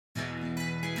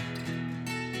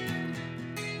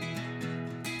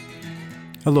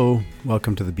Hello,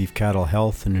 welcome to the Beef Cattle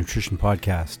Health and Nutrition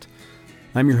Podcast.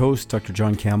 I'm your host, Dr.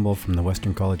 John Campbell from the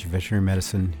Western College of Veterinary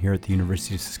Medicine here at the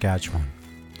University of Saskatchewan.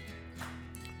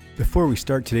 Before we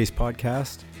start today's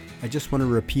podcast, I just want to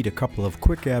repeat a couple of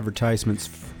quick advertisements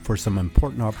for some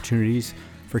important opportunities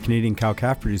for Canadian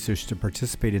cow-calf producers to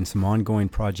participate in some ongoing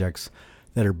projects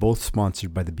that are both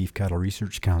sponsored by the Beef Cattle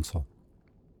Research Council.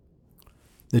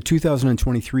 The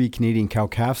 2023 Canadian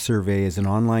Cow-Calf Survey is an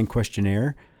online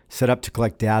questionnaire set up to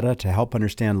collect data to help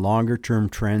understand longer-term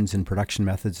trends in production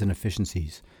methods and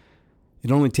efficiencies.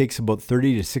 It only takes about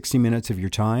 30 to 60 minutes of your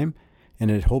time, and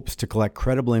it hopes to collect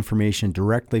credible information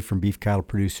directly from beef cattle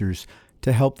producers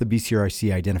to help the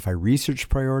BCRC identify research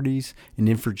priorities and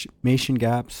information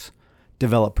gaps,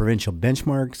 develop provincial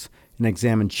benchmarks, and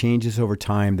examine changes over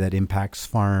time that impacts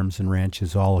farms and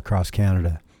ranches all across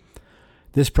Canada.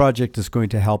 This project is going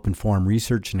to help inform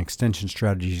research and extension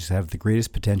strategies that have the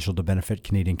greatest potential to benefit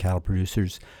Canadian cattle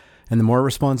producers, and the more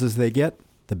responses they get,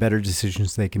 the better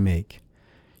decisions they can make.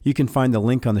 You can find the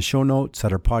link on the show notes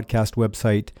at our podcast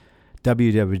website,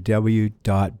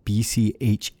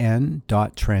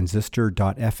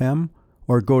 www.bchn.transistor.fm,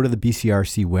 or go to the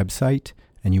BCRC website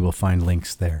and you will find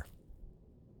links there.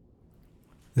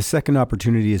 The second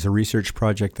opportunity is a research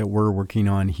project that we're working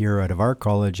on here out of our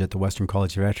college at the Western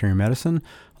College of Veterinary Medicine,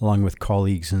 along with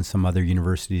colleagues in some other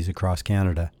universities across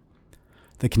Canada.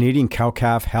 The Canadian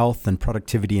Cow-Calf Health and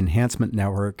Productivity Enhancement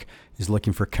Network is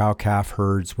looking for cow-calf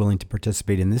herds willing to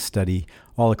participate in this study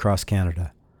all across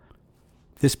Canada.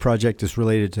 This project is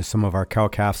related to some of our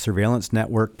cow-calf surveillance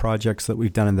network projects that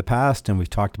we've done in the past and we've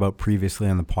talked about previously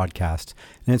on the podcast,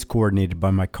 and it's coordinated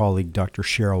by my colleague Dr.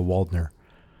 Cheryl Waldner.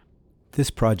 This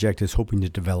project is hoping to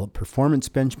develop performance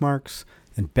benchmarks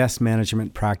and best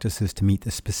management practices to meet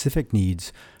the specific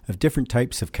needs of different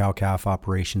types of cow-calf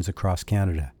operations across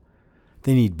Canada.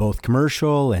 They need both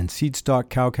commercial and seed stock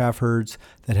cow-calf herds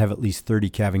that have at least 30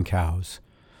 calving cows.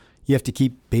 You have to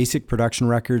keep basic production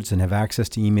records and have access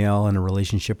to email and a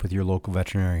relationship with your local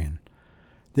veterinarian.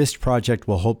 This project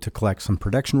will hope to collect some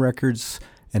production records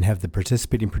and have the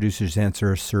participating producers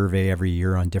answer a survey every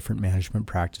year on different management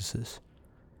practices.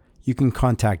 You can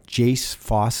contact Jace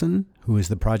Fossen, who is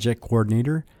the project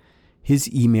coordinator.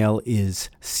 His email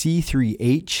is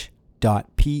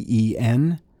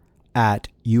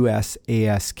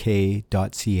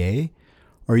c3h.pen@usask.ca,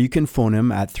 or you can phone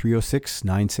him at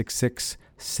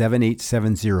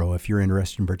 306-966-7870 if you're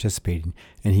interested in participating,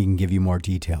 and he can give you more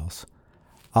details.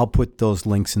 I'll put those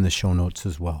links in the show notes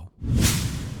as well.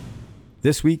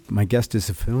 This week, my guest is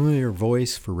a familiar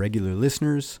voice for regular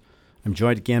listeners. I'm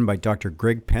joined again by Dr.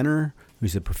 Greg Penner,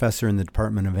 who's a professor in the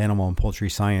Department of Animal and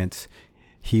Poultry Science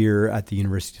here at the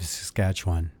University of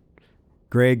Saskatchewan.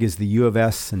 Greg is the U of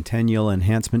S Centennial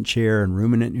Enhancement Chair in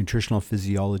Ruminant Nutritional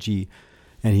Physiology,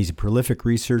 and he's a prolific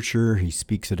researcher. He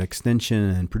speaks at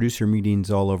extension and producer meetings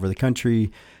all over the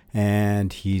country,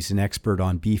 and he's an expert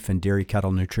on beef and dairy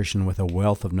cattle nutrition with a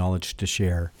wealth of knowledge to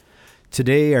share.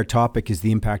 Today, our topic is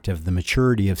the impact of the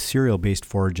maturity of cereal-based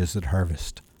forages at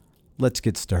harvest. Let's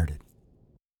get started.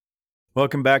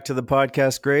 Welcome back to the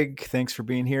podcast, Greg. Thanks for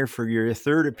being here for your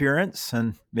third appearance.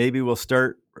 And maybe we'll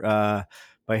start by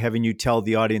having you tell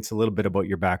the audience a little bit about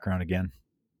your background again.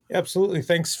 Absolutely.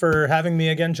 Thanks for having me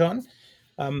again, John.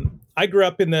 I grew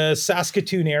up in the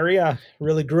Saskatoon area,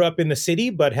 really grew up in the city,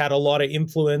 but had a lot of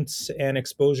influence and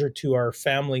exposure to our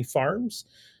family farms.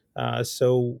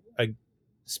 So I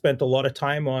spent a lot of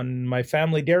time on my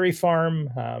family dairy farm.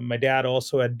 My dad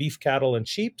also had beef cattle and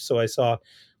sheep, so I saw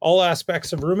all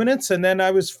aspects of ruminants. And then I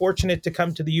was fortunate to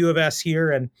come to the U of S here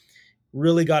and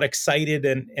really got excited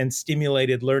and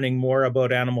stimulated learning more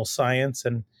about animal science.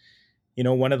 And, you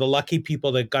know, one of the lucky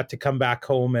people that got to come back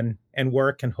home and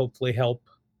work and hopefully help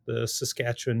the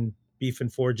Saskatchewan beef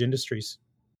and forage industries.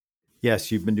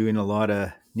 Yes, you've been doing a lot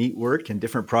of neat work and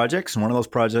different projects. And one of those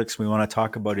projects we want to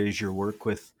talk about is your work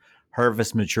with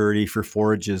harvest maturity for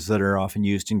forages that are often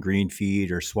used in green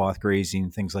feed or swath grazing,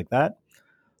 things like that.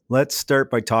 Let's start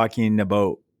by talking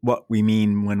about what we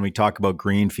mean when we talk about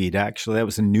green feed. Actually, that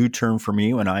was a new term for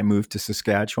me when I moved to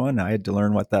Saskatchewan. I had to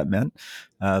learn what that meant.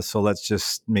 So let's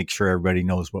just make sure everybody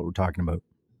knows what we're talking about.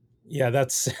 Yeah,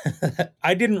 that's,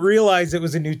 I didn't realize it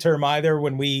was a new term either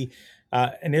when we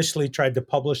initially tried to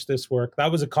publish this work. That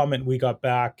was a comment we got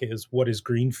back is, what is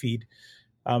green feed?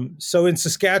 So in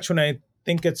Saskatchewan, I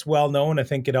think it's well known. I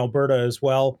think in Alberta as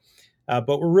well.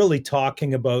 But we're really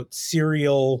talking about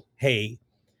cereal hay.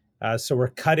 So we're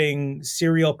cutting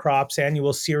cereal crops,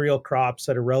 annual cereal crops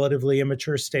at a relatively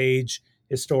immature stage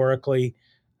historically,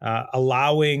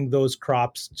 allowing those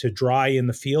crops to dry in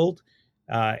the field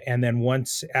And then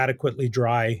once adequately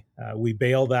dry, we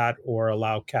bale that or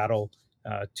allow cattle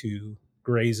to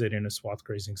graze it in a swath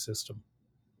grazing system.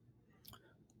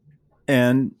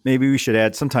 And maybe we should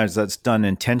add, sometimes that's done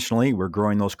intentionally. We're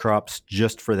growing those crops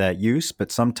just for that use,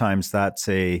 but sometimes that's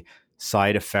a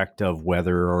side effect of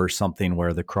weather or something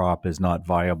where the crop is not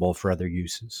viable for other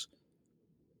uses.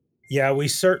 Yeah, we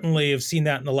certainly have seen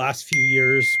that in the last few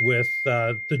years with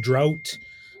the drought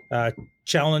uh,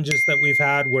 challenges that we've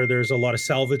had, where there's a lot of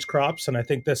salvage crops, and I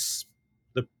think the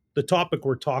the topic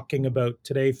we're talking about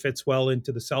today fits well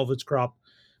into the salvage crop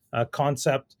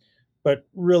concept. But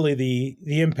really,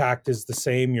 the impact is the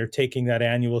same. You're taking that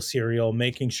annual cereal,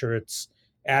 making sure it's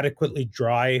adequately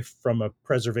dry from a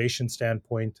preservation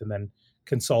standpoint, and then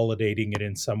consolidating it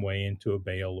in some way into a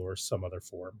bale or some other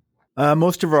form.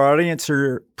 Most of our audience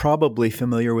are probably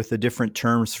familiar with the different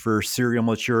terms for cereal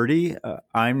maturity.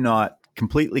 I'm not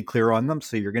completely clear on them,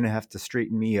 so you're going to have to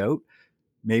straighten me out.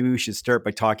 Maybe we should start by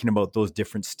talking about those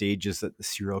different stages that the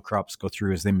cereal crops go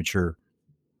through as they mature.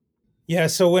 Yeah,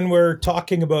 so when we're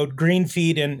talking about green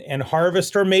feed and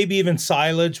harvest, or maybe even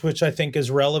silage, which I think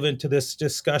is relevant to this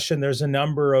discussion, there's a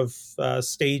number of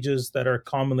stages that are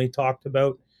commonly talked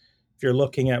about. If you're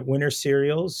looking at winter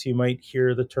cereals, you might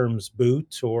hear the terms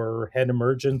boot or head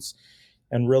emergence.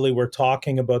 And really, we're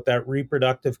talking about that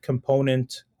reproductive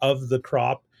component of the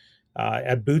crop.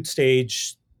 At boot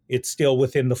stage, it's still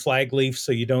within the flag leaf,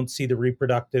 so you don't see the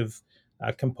reproductive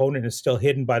component. It's still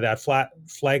hidden by that flat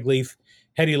flag leaf.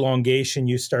 Head elongation,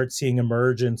 you start seeing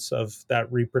emergence of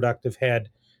that reproductive head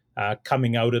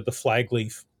coming out of the flag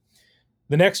leaf.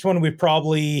 The next one we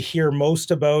probably hear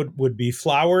most about would be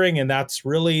flowering, and that's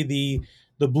really the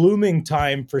blooming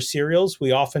time for cereals.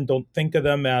 We often don't think of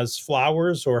them as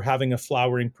flowers or having a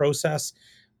flowering process,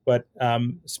 but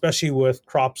especially with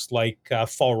crops like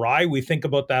fall rye, we think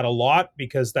about that a lot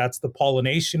because that's the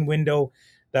pollination window.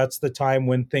 That's the time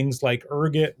when things like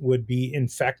ergot would be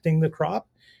infecting the crop.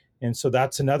 And so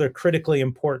that's another critically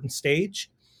important stage.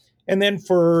 And then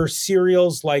for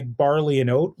cereals like barley and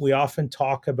oat, we often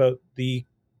talk about the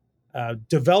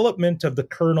development of the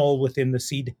kernel within the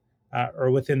seed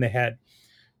or within the head.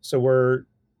 So we're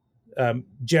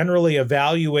generally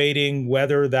evaluating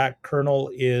whether that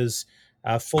kernel is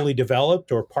fully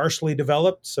developed or partially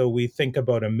developed. So we think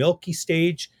about a milky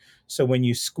stage. So when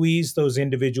you squeeze those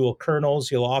individual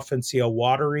kernels, you'll often see a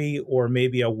watery or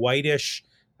maybe a whitish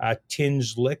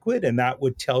tinged liquid, and that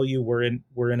would tell you we're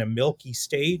in a milky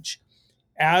stage.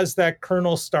 As that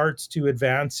kernel starts to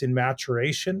advance in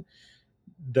maturation,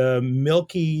 the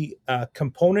milky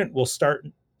component will start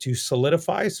to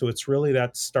solidify. So it's really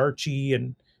that starchy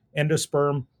and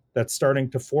endosperm that's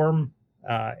starting to form,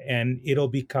 and it'll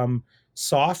become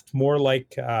soft, more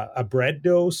like a bread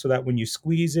dough, so that when you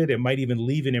squeeze it, it might even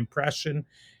leave an impression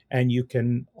and you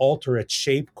can alter its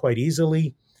shape quite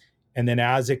easily. And then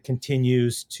as it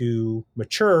continues to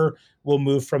mature, we'll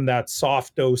move from that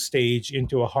soft dough stage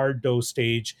into a hard dough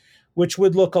stage, which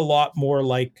would look a lot more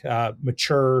like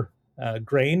mature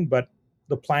grain, but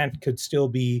the plant could still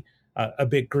be a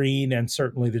bit green, and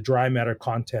certainly the dry matter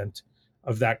content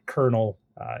of that kernel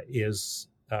is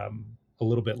a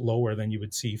little bit lower than you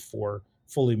would see for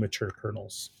fully mature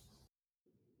kernels.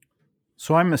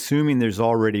 So I'm assuming there's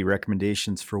already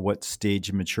recommendations for what stage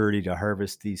of maturity to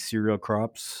harvest these cereal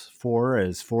crops for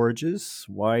as forages.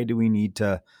 Why do we need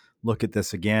to look at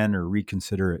this again or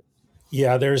reconsider it?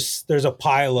 Yeah, there's a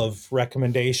pile of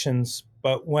recommendations.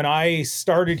 But when I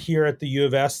started here at the U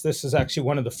of S, this is actually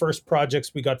one of the first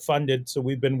projects we got funded. So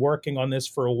we've been working on this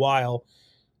for a while.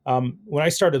 When I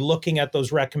started looking at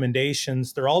those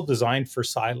recommendations, they're all designed for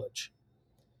silage.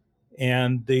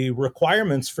 And the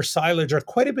requirements for silage are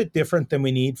quite a bit different than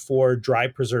we need for dry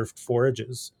preserved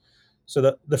forages.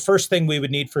 So the first thing we would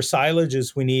need for silage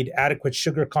is we need adequate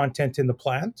sugar content in the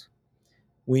plant.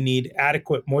 We need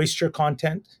adequate moisture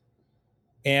content.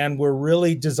 And we're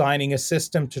really designing a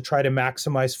system to try to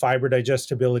maximize fiber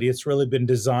digestibility. It's really been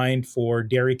designed for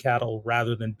dairy cattle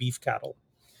rather than beef cattle.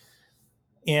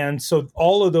 And so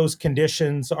all of those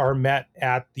conditions are met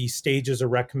at the stages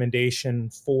of recommendation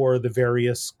for the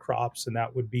various crops. And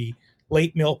that would be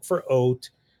late milk for oat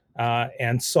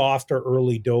and soft or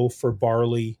early dough for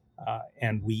barley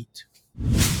and wheat.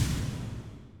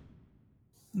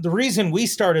 The reason we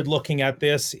started looking at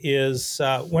this is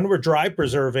when we're dry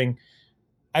preserving,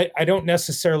 I don't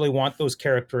necessarily want those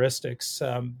characteristics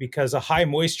because a high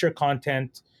moisture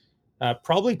content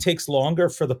probably takes longer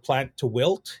for the plant to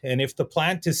wilt. And if the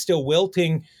plant is still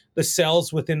wilting, the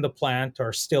cells within the plant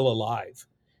are still alive.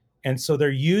 And so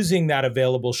they're using that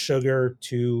available sugar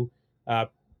uh,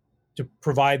 to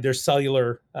provide their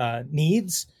cellular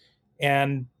needs.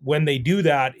 And when they do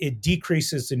that, it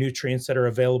decreases the nutrients that are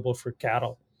available for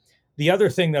cattle. The other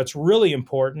thing that's really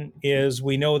important is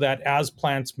we know that as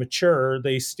plants mature,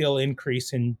 they still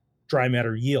increase in dry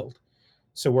matter yield.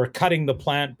 So we're cutting the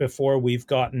plant before we've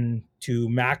gotten to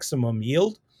maximum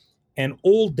yield. And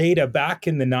old data back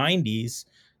in the 90s,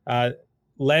 uh,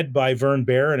 led by Vern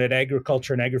Barron at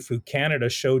Agriculture and Agri-Food Canada,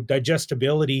 showed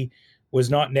digestibility was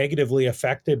not negatively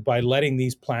affected by letting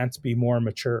these plants be more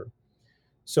mature.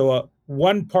 So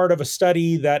one part of a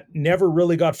study that never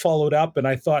really got followed up, and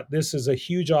I thought this is a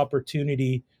huge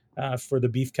opportunity for the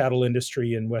beef cattle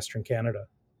industry in Western Canada.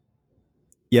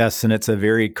 Yes, and it's a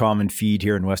very common feed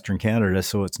here in Western Canada,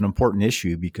 so it's an important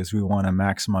issue because we want to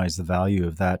maximize the value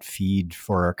of that feed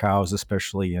for our cows,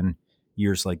 especially in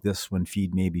years like this when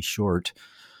feed may be short.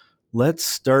 Let's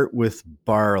start with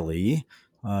barley.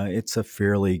 It's a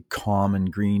fairly common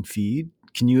green feed.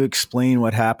 Can you explain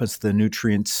what happens to the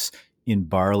nutrients in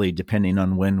barley depending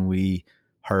on when we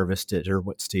harvest it or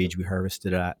what stage we harvest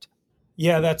it at?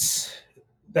 Yeah, that's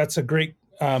a great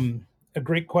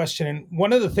question. And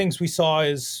one of the things we saw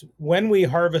is when we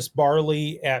harvest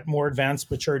barley at more advanced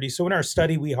maturity. So in our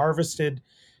study, we harvested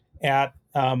at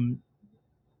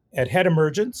at head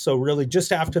emergence, so really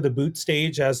just after the boot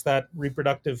stage, as that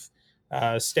reproductive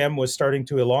stem was starting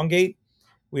to elongate.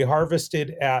 We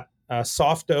harvested at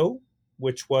soft dough,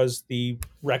 which was the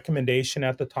recommendation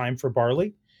at the time for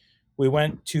barley. We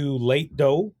went to late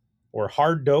dough or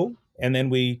hard dough, and then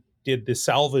we did the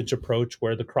salvage approach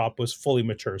where the crop was fully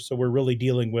mature. So we're really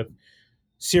dealing with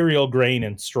cereal grain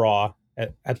and straw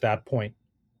at that point.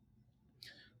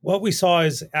 What we saw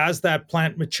is as that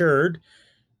plant matured,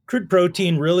 crude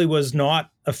protein really was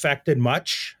not affected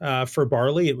much for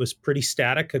barley. It was pretty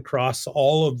static across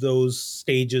all of those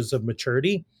stages of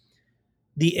maturity.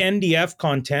 The NDF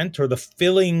content, or the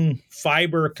filling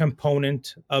fiber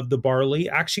component of the barley,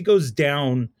 actually goes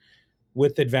down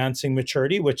with advancing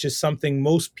maturity, which is something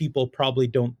most people probably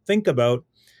don't think about.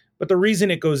 But the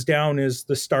reason it goes down is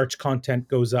the starch content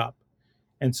goes up.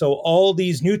 And so all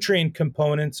these nutrient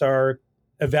components are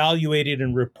evaluated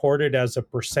and reported as a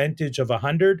percentage of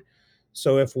 100.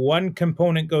 So if one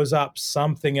component goes up,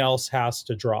 something else has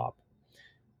to drop.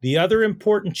 The other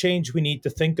important change we need to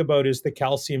think about is the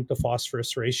calcium to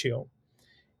phosphorus ratio.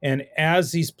 And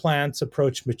as these plants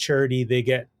approach maturity, they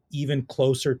get even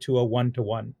closer to a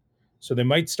 1-to-1. So they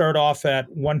might start off at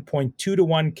 1.2 to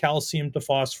 1 calcium to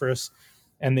phosphorus,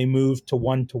 and they move to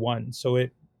 1-to-1. So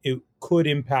it could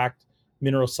impact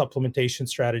mineral supplementation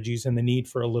strategies and the need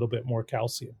for a little bit more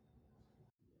calcium.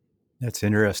 That's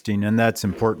interesting, and that's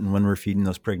important when we're feeding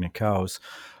those pregnant cows.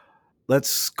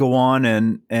 Let's go on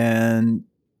and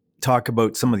talk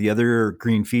about some of the other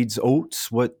green feeds.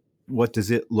 Oats, what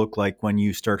does it look like when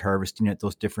you start harvesting at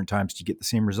those different times? Do you get the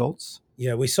same results?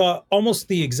 Yeah, we saw almost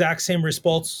the exact same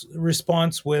response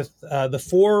with the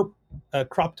four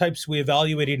crop types we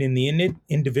evaluated in the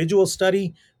individual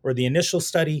study or the initial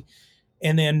study.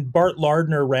 And then Bart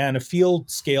Lardner ran a field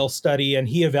scale study, and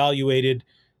he evaluated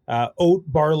oat,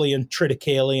 barley, and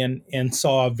triticale and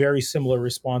saw very similar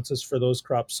responses for those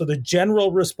crops. So the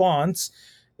general response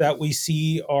that we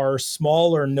see are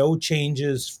small or no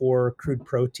changes for crude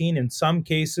protein. In some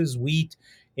cases, wheat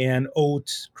and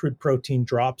oat crude protein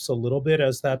drops a little bit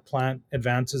as that plant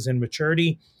advances in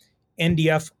maturity.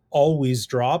 NDF always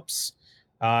drops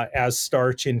as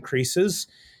starch increases.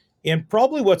 And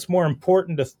probably what's more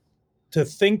important to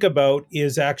think about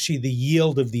is actually the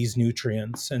yield of these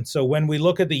nutrients. And so when we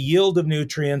look at the yield of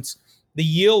nutrients, the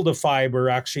yield of fiber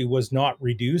actually was not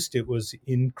reduced, it was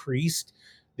increased.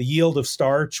 The yield of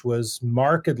starch was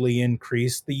markedly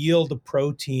increased. The yield of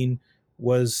protein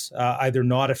was either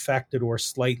not affected or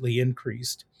slightly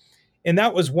increased. And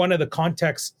that was one of the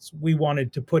contexts we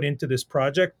wanted to put into this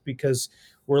project, because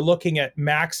we're looking at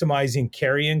maximizing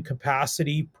carrying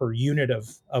capacity per unit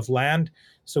of land.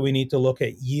 So we need to look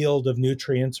at yield of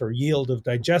nutrients or yield of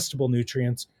digestible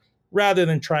nutrients rather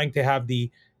than trying to have the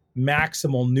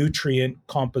maximal nutrient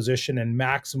composition and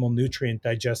maximal nutrient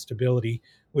digestibility,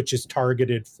 which is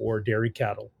targeted for dairy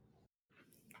cattle.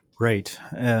 Right.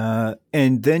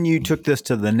 And then you took this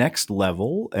to the next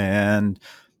level and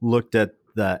looked at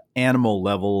the animal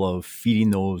level of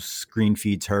feeding those green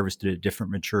feeds harvested at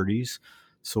different maturities.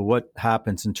 So what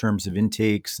happens in terms of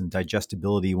intakes and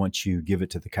digestibility once you give it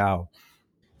to the cow?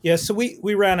 Yeah, so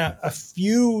we ran a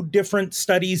few different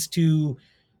studies to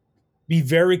be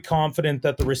very confident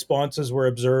that the responses we're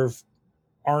observed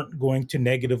aren't going to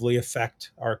negatively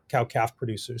affect our cow-calf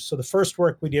producers. So the first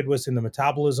work we did was in the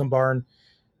metabolism barn.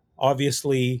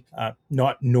 Obviously,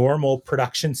 not normal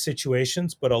production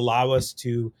situations, but allow us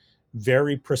to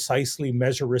very precisely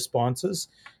measure responses.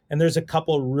 And there's a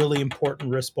couple really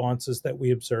important responses that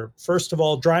we observed. First of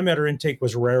all, dry matter intake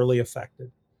was rarely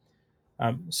affected.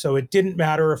 So it didn't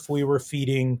matter if we were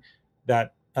feeding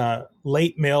that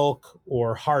late milk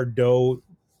or hard dough.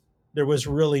 There was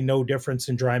really no difference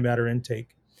in dry matter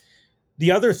intake.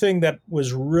 The other thing that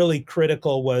was really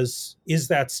critical was, is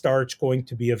that starch going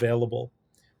to be available?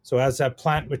 So as that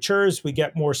plant matures, we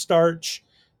get more starch.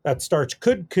 That starch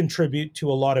could contribute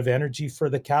to a lot of energy for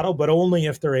the cattle, but only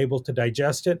if they're able to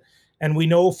digest it. And we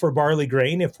know for barley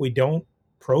grain, if we don't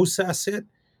process it,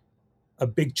 a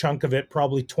big chunk of it,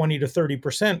 probably 20 to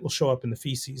 30%, will show up in the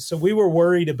feces. So we were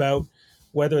worried about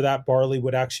whether that barley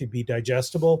would actually be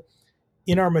digestible.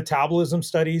 In our metabolism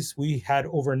studies, we had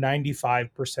over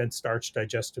 95% starch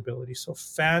digestibility. So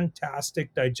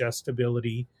fantastic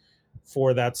digestibility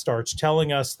for that starch,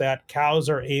 telling us that cows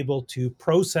are able to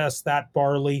process that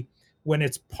barley when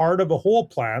it's part of a whole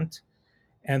plant,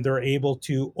 and they're able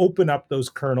to open up those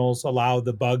kernels, allow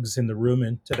the bugs in the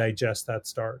rumen to digest that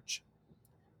starch.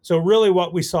 So really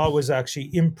what we saw was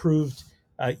actually improved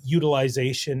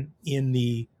utilization in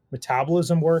the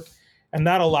metabolism work. And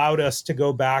that allowed us to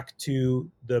go back to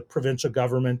the provincial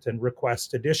government and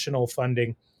request additional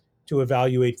funding to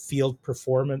evaluate field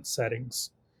performance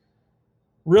settings.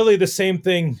 Really the same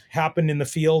thing happened in the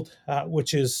field,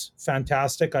 which is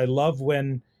fantastic. I love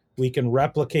when we can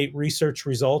replicate research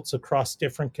results across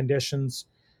different conditions.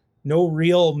 No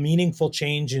real meaningful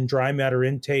change in dry matter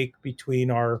intake between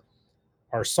our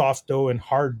soft dough and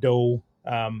hard dough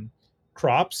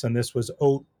crops, and this was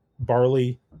oat,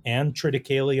 barley, and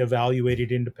triticale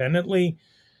evaluated independently.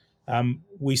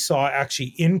 We saw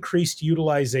actually increased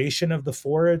utilization of the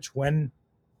forage when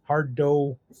hard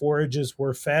dough forages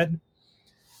were fed.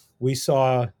 We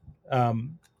saw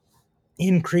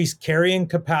increased carrying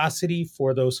capacity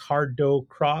for those hard dough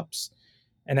crops,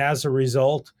 and as a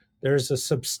result, there's a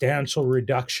substantial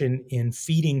reduction in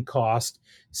feeding cost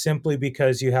simply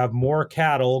because you have more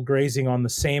cattle grazing on the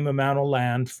same amount of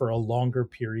land for a longer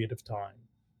period of time.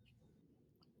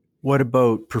 What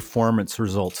about performance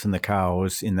results in the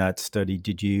cows in that study?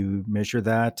 Did you measure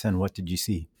that, and what did you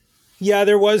see? Yeah,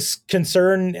 there was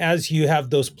concern as you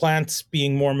have those plants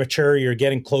being more mature, you're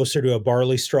getting closer to a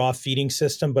barley straw feeding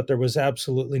system, but there was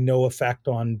absolutely no effect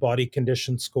on body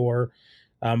condition score.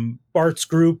 Bart's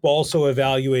group also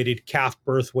evaluated calf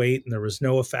birth weight, and there was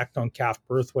no effect on calf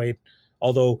birth weight,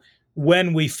 although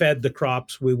when we fed the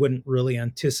crops, we wouldn't really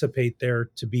anticipate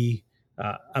there to be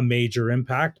a major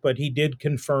impact, but he did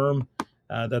confirm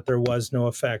that there was no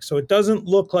effect. So it doesn't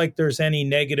look like there's any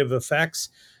negative effects.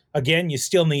 Again, you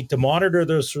still need to monitor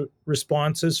those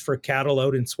responses for cattle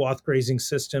out in swath grazing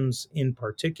systems in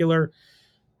particular.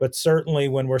 But certainly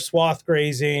when we're swath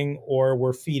grazing or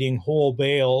we're feeding whole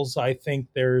bales, I think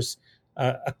there's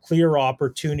a clear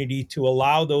opportunity to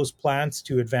allow those plants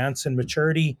to advance in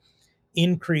maturity,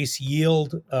 increase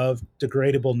yield of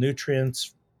degradable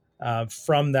nutrients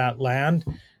from that land,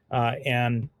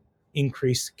 and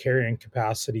increase carrying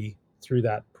capacity through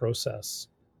that process.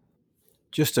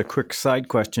 Just a quick side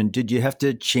question. Did you have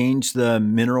to change the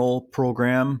mineral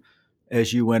program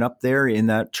as you went up there in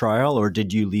that trial, or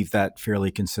did you leave that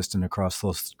fairly consistent across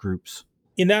those groups?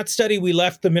 In that study, we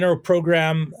left the mineral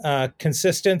program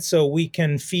consistent, so we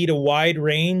can feed a wide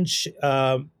range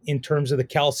in terms of the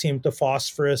calcium to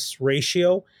phosphorus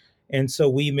ratio. And so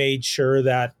we made sure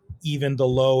that even the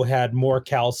low had more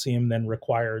calcium than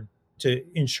required to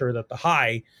ensure that the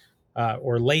high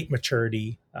or late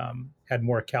maturity had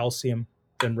more calcium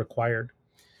than required.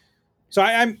 So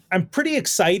I'm pretty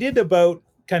excited about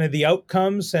kind of the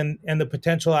outcomes and the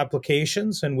potential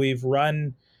applications. And we've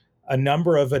run a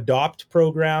number of adopt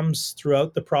programs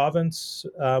throughout the province,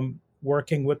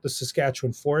 working with the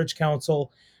Saskatchewan Forage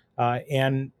Council.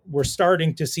 And we're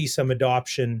starting to see some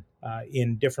adoption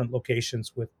in different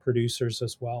locations with producers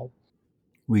as well.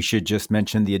 We should just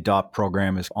mention the adopt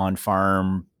program is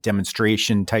on-farm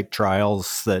demonstration type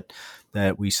trials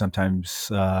that we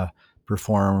sometimes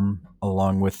perform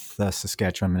along with the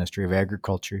Saskatchewan Ministry of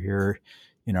Agriculture here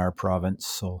in our province.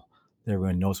 So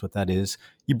everyone knows what that is.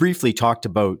 You briefly talked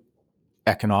about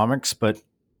economics, but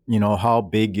how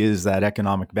big is that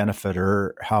economic benefit,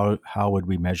 or how would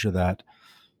we measure that?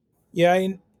 Yeah,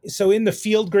 so in the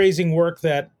field grazing work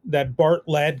that Bart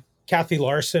led, Kathy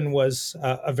Larson was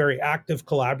a very active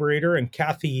collaborator, and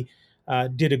Kathy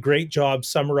did a great job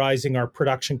summarizing our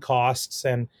production costs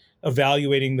and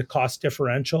evaluating the cost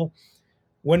differential.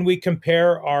 When we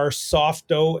compare our soft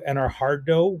dough and our hard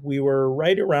dough, we were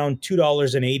right around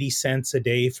 $2.80 a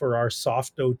day for our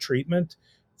soft dough treatment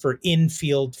for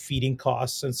in-field feeding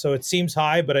costs. And so it seems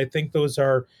high, but I think those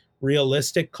are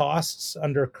realistic costs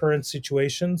under current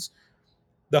situations.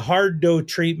 The hard dough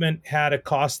treatment had a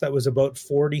cost that was about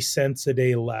 40 cents a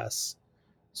day less.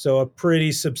 So a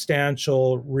pretty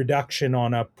substantial reduction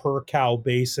on a per cow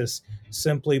basis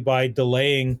simply by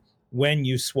delaying when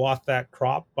you swath that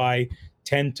crop by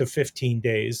 10 to 15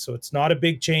 days. So it's not a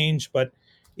big change, but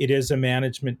it is a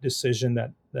management decision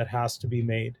that has to be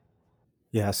made.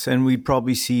 Yes, and we'd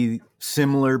probably see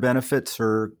similar benefits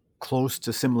or close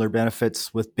to similar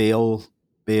benefits with baled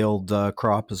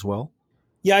crop as well.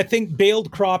 Yeah, I think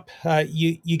baled crop,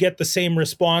 you get the same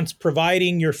response,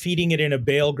 providing you're feeding it in a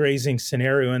bale grazing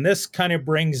scenario. And this kind of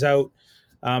brings out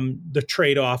the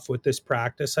trade-off with this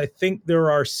practice. I think there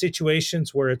are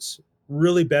situations where it's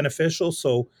really beneficial.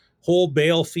 So whole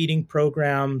bale feeding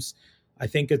programs, I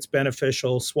think it's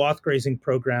beneficial. Swath grazing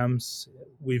programs,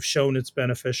 we've shown it's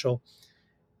beneficial.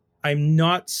 I'm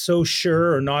not so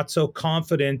sure or not so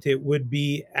confident it would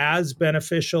be as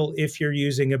beneficial if you're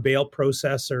using a bale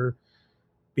processor,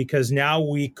 because now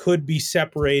we could be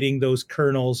separating those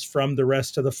kernels from the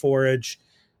rest of the forage,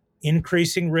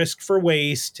 increasing risk for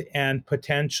waste and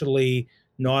potentially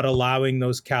not allowing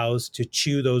those cows to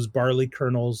chew those barley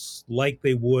kernels like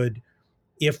they would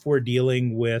if we're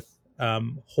dealing with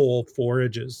whole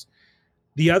forages.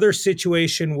 The other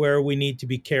situation where we need to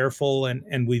be careful,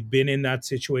 and we've been in that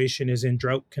situation, is in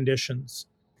drought conditions.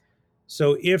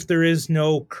 So if there is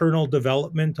no kernel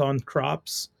development on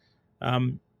crops,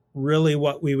 really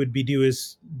what we would be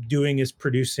doing is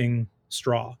producing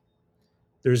straw.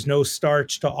 There's no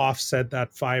starch to offset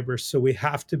that fiber. So we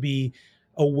have to be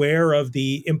aware of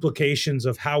the implications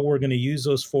of how we're going to use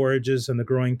those forages and the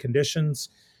growing conditions.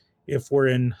 If we're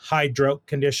in high drought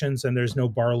conditions and there's no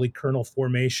barley kernel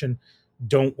formation,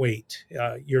 don't wait.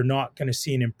 You're not going to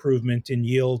see an improvement in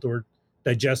yield or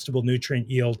digestible nutrient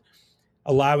yield.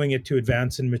 Allowing it to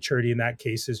advance in maturity in that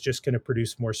case is just going to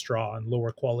produce more straw and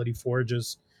lower quality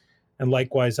forages. And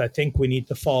likewise, I think we need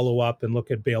to follow up and look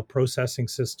at bale processing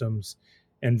systems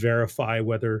and verify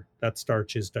whether that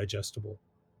starch is digestible.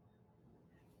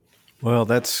 Well,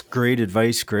 that's great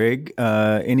advice, Greg.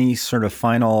 Any sort of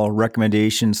final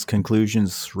recommendations,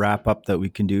 conclusions, wrap up that we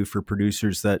can do for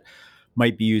producers that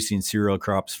might be using cereal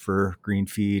crops for green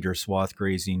feed or swath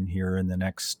grazing here in the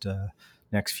next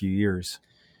few years?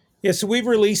 Yeah, so we've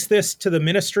released this to the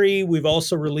ministry. We've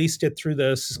also released it through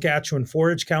the Saskatchewan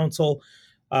Forage Council.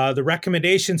 The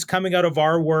recommendations coming out of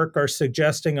our work are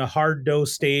suggesting a hard dough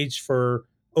stage for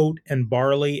oat and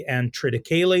barley and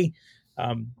triticale.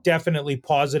 Definitely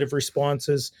positive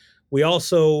responses. We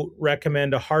also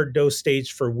recommend a hard dough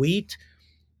stage for wheat.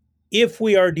 If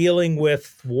we are dealing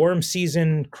with warm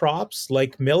season crops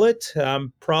like millet,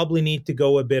 probably need to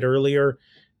go a bit earlier.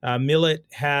 Millet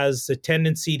has a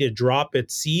tendency to drop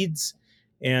its seeds.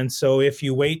 And so if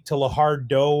you wait till a hard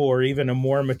dough or even a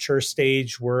more mature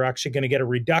stage, we're actually going to get a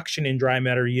reduction in dry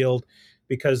matter yield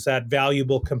because that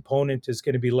valuable component is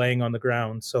going to be laying on the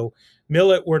ground. So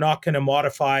millet, we're not going to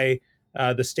modify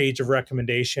the stage of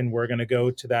recommendation. We're going to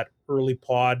go to that early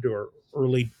pod or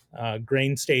early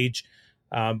grain stage.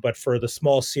 But for the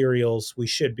small cereals, we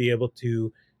should be able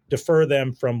to defer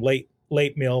them from late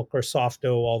milk or soft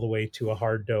dough all the way to a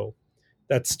hard dough.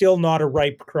 That's still not a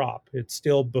ripe crop. It's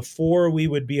still before we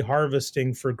would be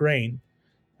harvesting for grain.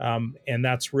 And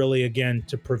that's really, again,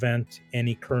 to prevent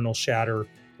any kernel shatter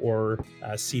or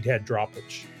seed head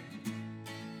droppage.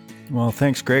 Well,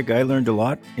 thanks, Greg. I learned a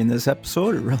lot in this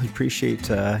episode. I really appreciate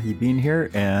you being here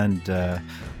and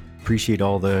appreciate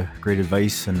all the great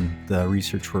advice and the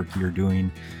research work you're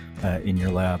doing in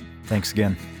your lab. Thanks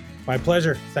again. My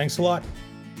pleasure. Thanks a lot.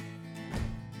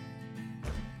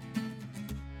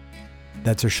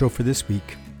 That's our show for this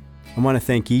week. I want to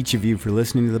thank each of you for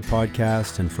listening to the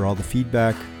podcast and for all the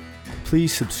feedback.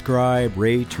 Please subscribe,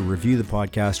 rate, or review the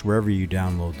podcast wherever you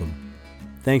download them.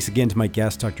 Thanks again to my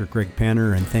guest, Dr. Greg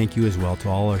Panner, and thank you as well to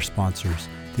all our sponsors,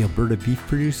 the Alberta Beef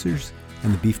Producers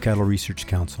and the Beef Cattle Research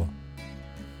Council.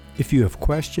 If you have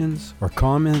questions or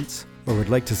comments or would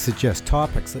like to suggest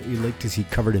topics that you'd like to see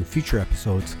covered in future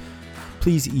episodes,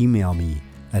 please email me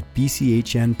at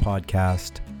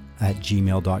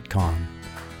bchnpodcast@gmail.com.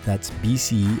 That's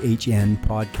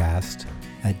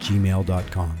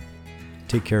bchnpodcast@gmail.com.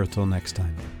 Take care until next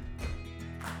time.